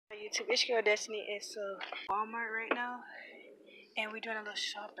YouTube, it's your girl Destiny. It's Walmart right now, and we're doing a little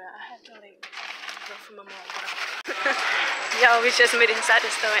shopping. I had to like go for my mom. Yo, we just made it inside the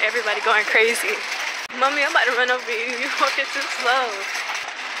store and everybody going crazy. Mommy, I'm about to run over you. You're walking too slow.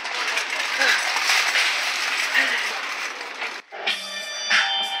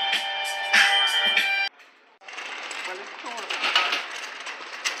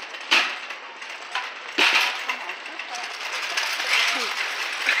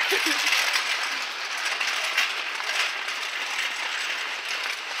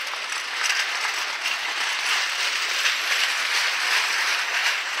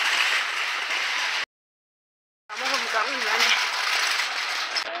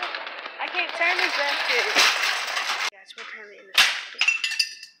 I can't turn this basket. Yes, we're currently in the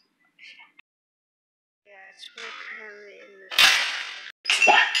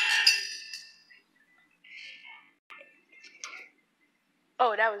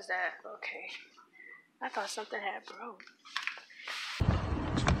Oh, that was that. Okay. I thought something had broke.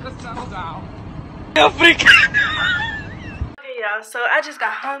 Let's settle down. Okay, y'all. So I just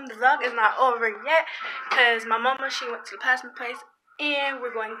got home. The vlog is not over yet because my mama, she went to the plasma place, and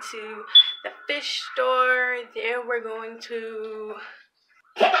we're going to the fish store. There we're going to...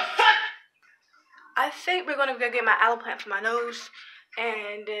 I think we're going to go get my aloe plant for my nose,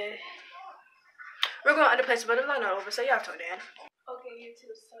 and we're going other places, but the vlog not over, so y'all tune in. Okay,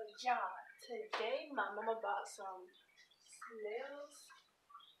 YouTube, so y'all, today my mama bought some snails,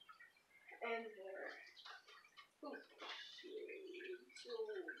 and they're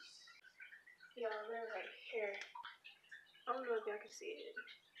y'all, they're right here. I don't know if y'all can see it,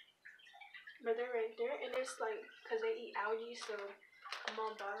 but they're right there, and it's like, cause they eat algae, so I'm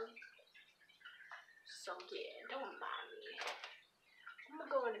on bottom. So yeah, don't mind me. I'm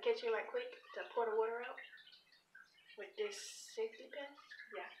gonna go in the kitchen right quick to pour the water out with this safety pin.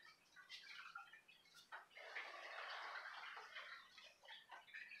 Yeah.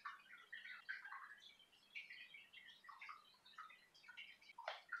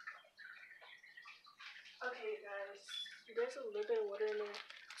 Okay, guys, there's a little bit of water in there,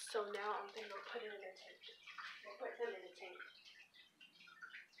 so now I'm thinking I'll put it in the tank. I'll put them in the tank.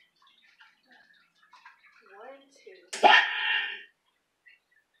 1, 2.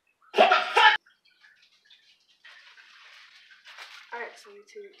 Alright, so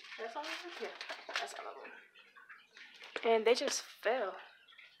YouTube, that's all of them? Yeah, that's all of them. And they just fell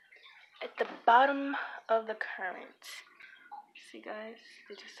at the bottom of the current. See, guys,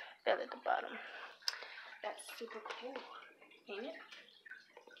 they just fell at the bottom. That's super cool, ain't it?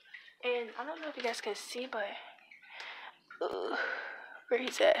 And I don't know if you guys can see, but where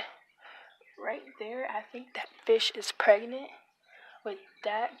he's at, right there, I think that fish is pregnant with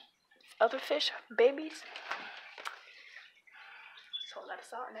that other fish babies. So a lot of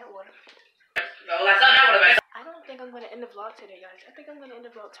salt in that water. I don't think I'm gonna end the vlog today, guys. I think I'm gonna end the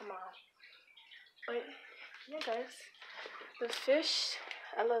vlog tomorrow. But yeah, guys, the fish,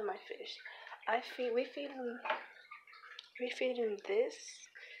 I love my fish. We feed them this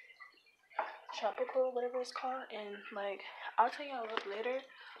tropical, whatever it's called, and like I'll tell y'all up later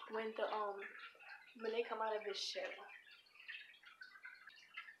when they come out of this shell.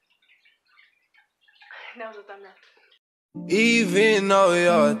 That was a thumbnail. Even though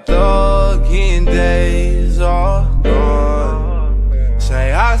your thugging days are gone,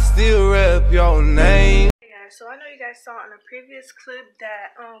 say I still rep your name. Hey guys, so I know you guys saw in a previous clip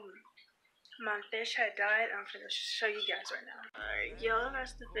that my fish had died. I'm gonna show you guys right now. Alright, yo,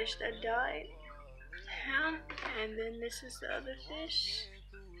 that's the fish that died. And then this is the other fish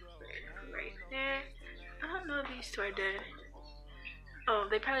right there. I don't know if these two are dead. Oh,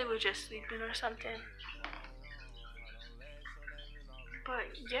 they probably were just sleeping or something. But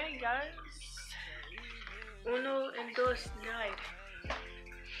yeah, guys, uno and dos died.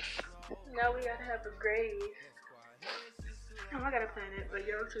 Now we gotta have a grave. Oh, I gotta plan it, but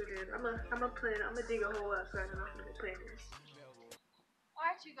y'all too good. I'm gonna dig a hole outside and I'm gonna plan this.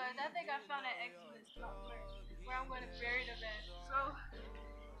 Alright, you guys, I think I found an excellent spot where I'm gonna bury the bed. So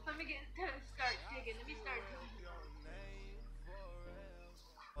let me start digging. Let me start digging.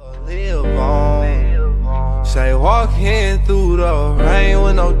 Live on. Say walking through the rain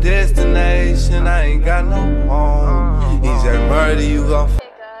with no destination. I ain't got no home. He's at murder, you gon'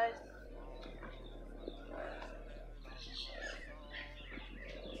 Hey guys.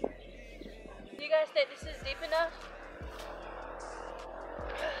 Do you guys think this is deep enough?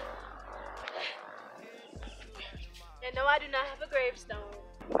 And no, I do not have a gravestone.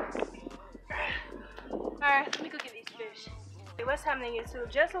 Alright, let me go get these fish. Hey, what's happening, YouTube?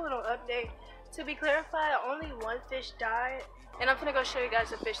 Just a little update. To be clarified, only one fish died, And I'm gonna go show you guys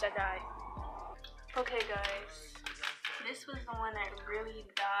the fish that died. Okay guys, this was the one that really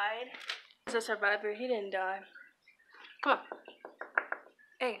died. He's a survivor, he didn't die. Come on.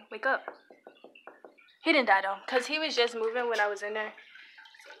 Hey, wake up. He didn't die though, because he was just moving when I was in there.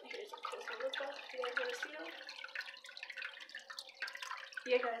 So here's a closer look up. You guys wanna see him?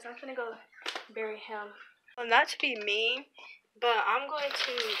 Yeah guys, I'm gonna go bury him. Well, not to be mean, but I'm going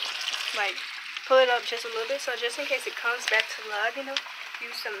to like pull it up just a little bit, so just in case it comes back to life, you know,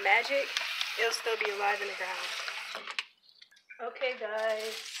 use some magic, it'll still be alive in the ground. Okay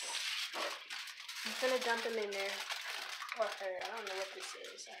guys, I'm gonna dump him in there. Or her, I don't know what this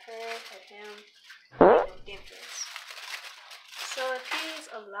is. A her or him, no difference. So if he's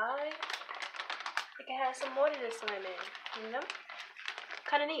alive, he can have some water to swim in, you know?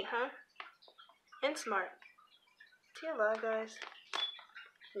 Kinda neat, huh? And smart. Is he alive, guys?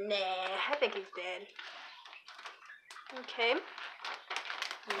 Nah, I think he's dead. Okay.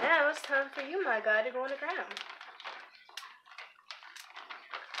 Now it's time for you, my guy, to go on the ground.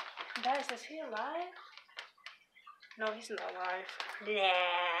 Guys, is he alive? No, he's not alive.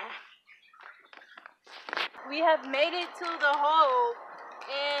 Nah. We have made it to the hole,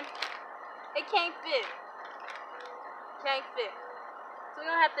 and it can't fit. Can't fit. So we're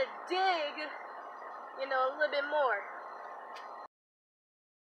gonna have to dig, you know, a little bit more.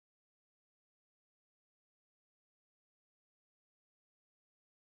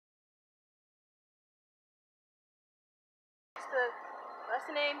 What's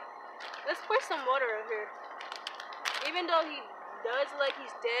the name? Let's pour some water over here. Even though he does look like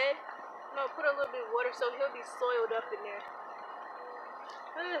he's dead, I'm gonna put a little bit of water so he'll be soiled up in there.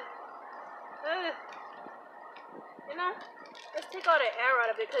 You know, let's take all the air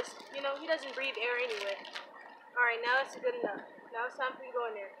out of it because, you know, he doesn't breathe air anyway. Alright, now it's good enough. Now it's time for you to go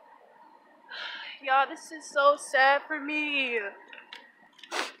in there. Y'all, this is so sad for me.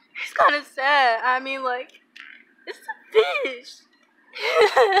 It's kind of sad. I mean, like, it's a fish.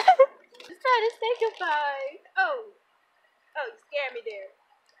 It's time to say goodbye. Oh, you scared me there.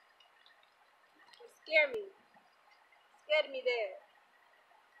 You scared me. Scared me there.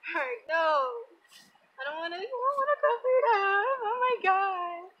 Alright, no. I don't wanna cover it up. Oh my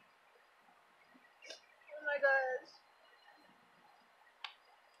god. Oh my gosh.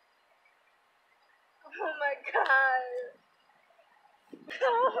 Oh my god.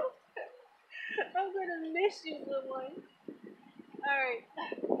 I'm gonna miss you, little one. Alright.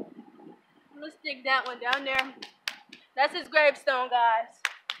 Let's stick that one down there. That's his gravestone, guys.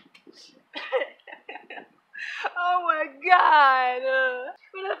 Oh my god.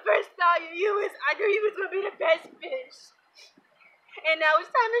 When I first saw you, I knew you was gonna be the best fish. And now it's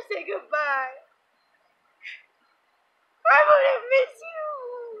time to say goodbye. I'm gonna miss you.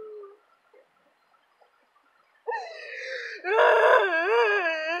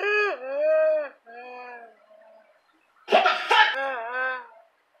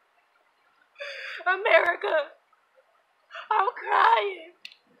 America, I'm crying.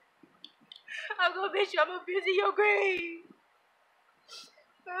 I'm gonna miss you. I'm gonna visit your grave.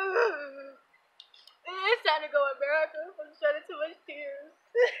 It's time to go, America.